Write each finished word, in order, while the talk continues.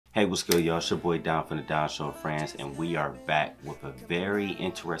Hey, what's good, y'all? It's your boy Don from the Don Show of France, and we are back with a very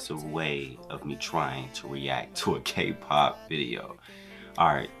interesting way of me trying to react to a K-pop video.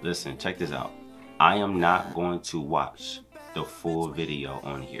 Alright, listen, check this out. I am not going to watch the full video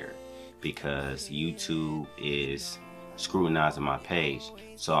on here because YouTube is scrutinizing my page.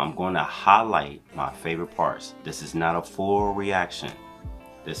 So I'm going to highlight my favorite parts. This is not a full reaction.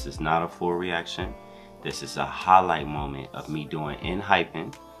 This is not a full reaction. This is a highlight moment of me doing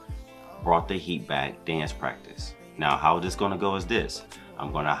ENHYPEN, Brought the Heat Back dance practice. Now how this gonna go is this.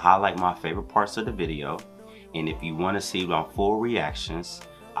 I'm gonna highlight my favorite parts of the video, and if you want to see my full reactions,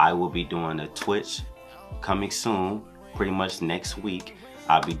 I will be doing a Twitch coming soon, pretty much next week.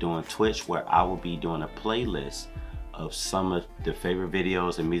 I'll be doing Twitch where I will be doing a playlist of some of the favorite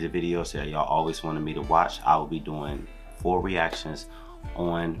videos and music videos that y'all always wanted me to watch. I will be doing full reactions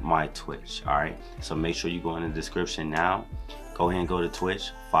on my Twitch. Alright, so make sure you go in the description now. Go ahead and go to Twitch,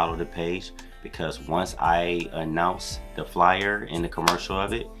 follow the page, because once I announce the flyer and the commercial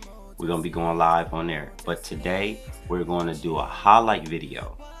of it, we're gonna be going live on there. But today we're going to do a highlight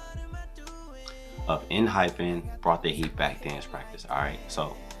video of ENHYPEN, Brought the Heat Back dance practice. Alright,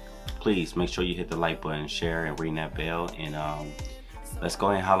 so please make sure you hit the like button, share, and ring that bell, and let's go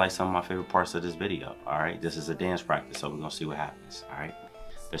ahead and highlight some of my favorite parts of this video. Alright, this is a dance practice, so we're gonna see what happens. Alright,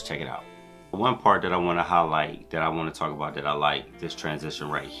 let's check it out. One part that I want to highlight, that I want to talk about, that I like, this transition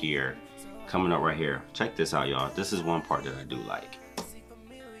right here, coming up right here. Check this out, y'all. This is one part that I do like.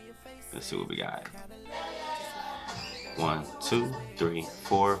 Let's see what we got. 1, 2, 3,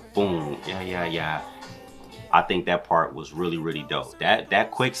 4, boom. Yeah. I think that part was really dope.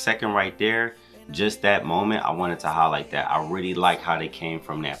 That quick second right there, just that moment, I wanted to highlight that. I really like how they came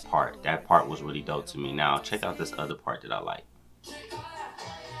from that part. That part was really dope to me. Now check out this other part that I like.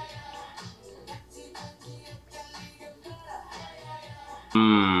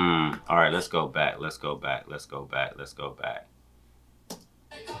 All right, let's go back.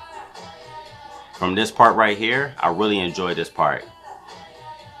 From this part right here, I really enjoyed this part.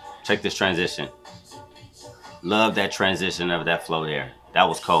 Check this transition. Love that transition of that flow there. That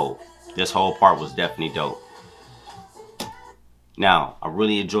was cold. This whole part was definitely dope. Now, I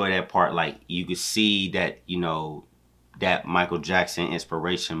really enjoy that part. Like, you could see that, you know, that Michael Jackson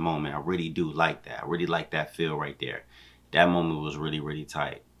inspiration moment. I really do like that. I really like that feel right there. That moment was really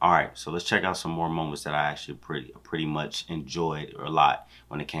tight. All right, so let's check out some more moments that I actually pretty much enjoyed a lot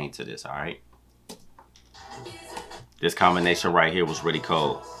when it came to this. All right, this combination right here was really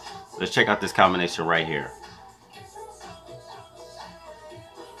cold. Let's check out this combination right here.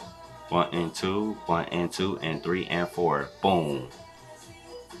 1 and 2, 1 and 2, and 3 and 4. Boom.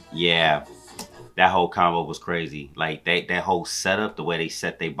 Yeah, that whole combo was crazy. Like that whole setup, the way they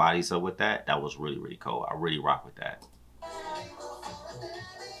set their bodies up with that was really cool. I really rock with that.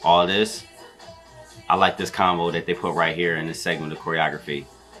 All this, I like this combo that they put right here in this segment of choreography.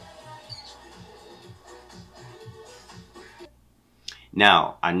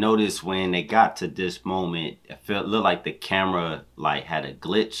 Now, I noticed when they got to this moment, it looked like the camera like had a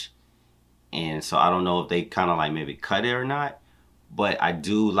glitch, and so I don't know if they kind of like maybe cut it or not, but I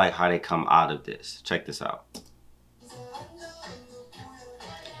do like how they come out of this. Check this out.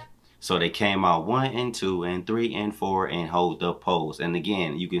 So they came out 1 and 2 and 3 and 4 and hold the pose. And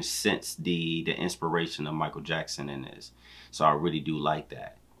again, you can sense the inspiration of Michael Jackson in this. So I really do like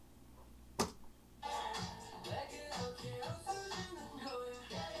that.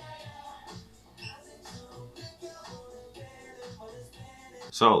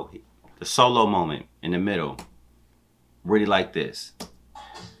 So the solo moment in the middle, really like this.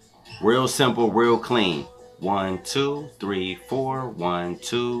 Real simple, real clean. 1, 2, 3, 4. 1,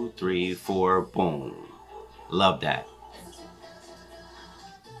 2, 3, 4. Boom. Love that.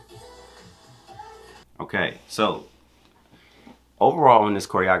 Okay, so overall in this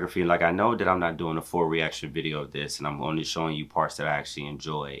choreography, like, I know that I'm not doing a full reaction video of this, and I'm only showing you parts that I actually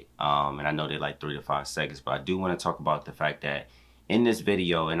enjoyed. And I know they're like 3 to 5 seconds, but I do want to talk about the fact that in this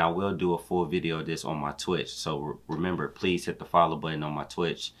video, and I will do a full video of this on my Twitch. So remember, please hit the follow button on my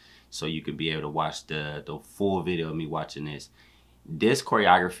Twitch, so you could be able to watch the full video of me watching this. This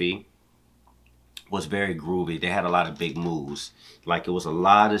choreography was very groovy. They had a lot of big moves. Like, it was a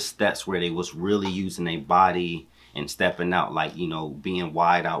lot of steps where they was really using their body and stepping out, like, you know, being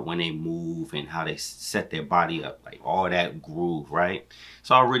wide out when they move and how they set their body up, like all that groove, right?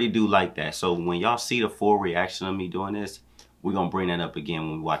 So I really do like that. So when y'all see the full reaction of me doing this, we're gonna bring that up again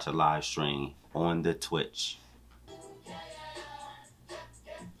when we watch a live stream on the Twitch.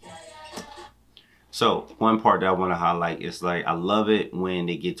 So one part that I want to highlight is, like, I love it when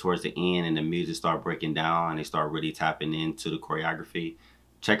they get towards the end and the music start breaking down and they start really tapping into the choreography.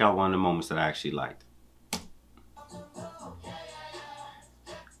 Check out one of the moments that I actually liked.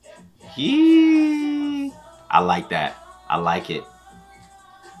 I like that. I like it.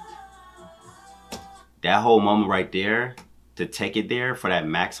 That whole moment right there, to take it there for that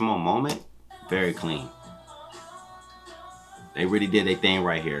maximum moment, very clean. They really did their thing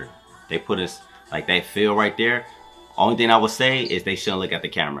right here. They put us, like that feel right there. Only thing I would say is they shouldn't look at the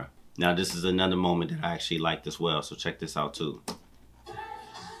camera. Now this is another moment that I actually liked as well, so check this out too.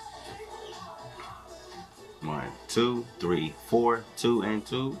 1, 2, 3, 4, 2 and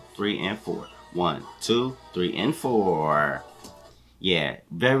 2, 3 and 4. 1, 2, 3 and 4. Yeah,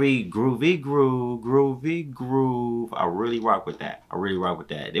 very groovy groove. I really rock with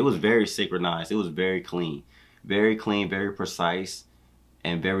that. It was very synchronized. It was very clean, very precise,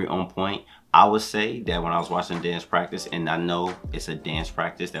 and very on point. I would say that when I was watching dance practice, and I know it's a dance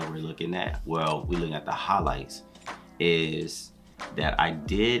practice that we're looking at, well, we're looking at the highlights, is that I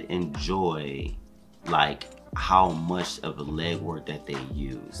did enjoy like how much of the leg work that they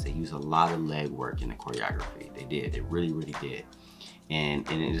use. They use a lot of leg work in the choreography. They did. They really did. And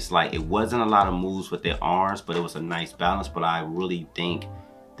it's like, it wasn't a lot of moves with their arms, but it was a nice balance. But I really think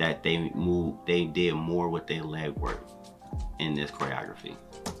that they did more with their leg work in this choreography,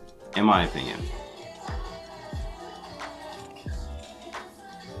 in my opinion.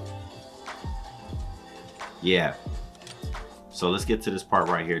 Yeah. So let's get to this part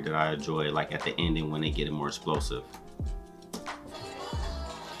right here that I enjoy, like at the ending when they get it more explosive.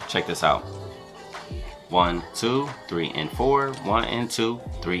 Check this out. 1, 2, 3 and 4. 1 and 2,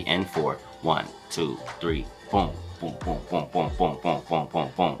 3 and 4. 1, 2, 3. Boom, boom, boom, boom, boom, boom, boom, boom, boom,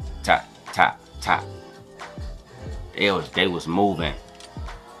 boom. Tap, tap, tap. They was moving.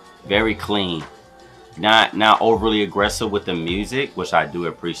 Very clean. Not overly aggressive with the music, which I do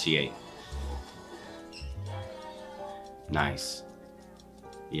appreciate. Nice.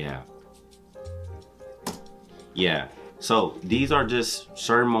 Yeah. So these are just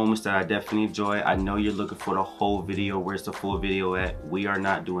certain moments that I definitely enjoy. I know you're looking for the whole video. Where's the full video at? We are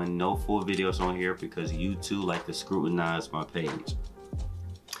not doing no full videos on here because YouTube like to scrutinize my page.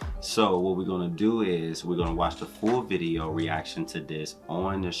 So what we're gonna do is we're gonna watch the full video reaction to this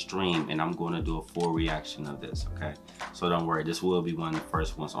on the stream, and I'm gonna do a full reaction of this, okay? So don't worry, this will be one of the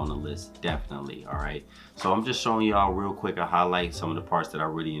first ones on the list, definitely, all right? So I'm just showing y'all real quick, I highlight some of the parts that I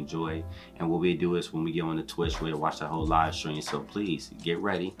really enjoy, and what we do is when we get on the Twitch, we'll watch the whole live stream, so please get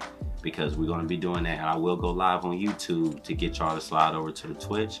ready, because we're gonna be doing that, and I will go live on YouTube to get y'all to slide over to the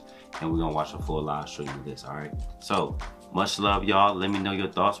Twitch, and we're gonna watch a full live stream of this, all right? So, much love, y'all. Let me know your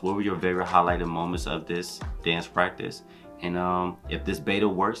thoughts. What were your favorite highlighted moments of this dance practice? And if this beta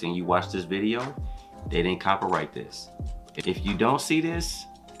works and you watch this video, they didn't copyright this. If you don't see this,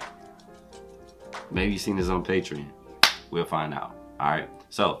 maybe you've seen this on Patreon. We'll find out. All right.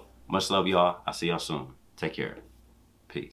 So much love, y'all. I'll see y'all soon. Take care.